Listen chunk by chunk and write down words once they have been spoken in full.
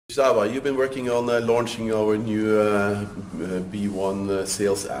Csaba, you've been working on launching our new B1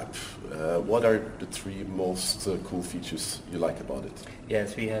 Sales app. What are the three most cool features you like about it?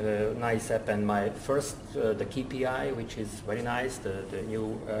 Yes, we have a nice app, and my first, the KPI, which is very nice, the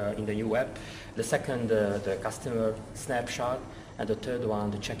new in the new app. The second, the customer snapshot, and the third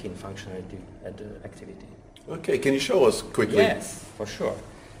one, the check-in functionality at the activity. Okay, can you show us quickly? Yes, for sure.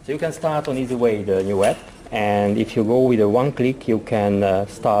 So you can start on easy way the new app, and if you go with a one click, you can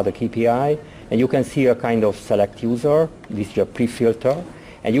start the KPI, and you can see a kind of select user. This is your pre-filter,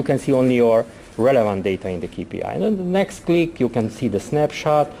 and you can see only your relevant data in the KPI. And then the next click, you can see the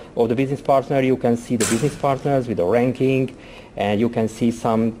snapshot of the business partner. You can see the business partners with the ranking, and you can see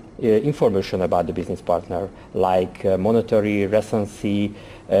some information about the business partner, like monetary, recency,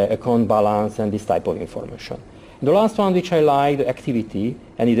 account balance, and this type of information. The last one which I like, the activity,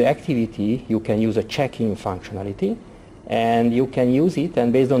 and in the activity you can use a check-in functionality, and you can use it,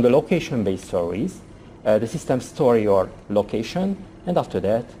 and based on the location-based stories, the system store your location, and after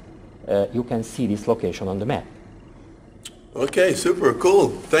that you can see this location on the map. Okay, super, cool.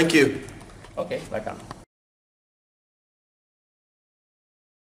 Thank you. Okay, welcome.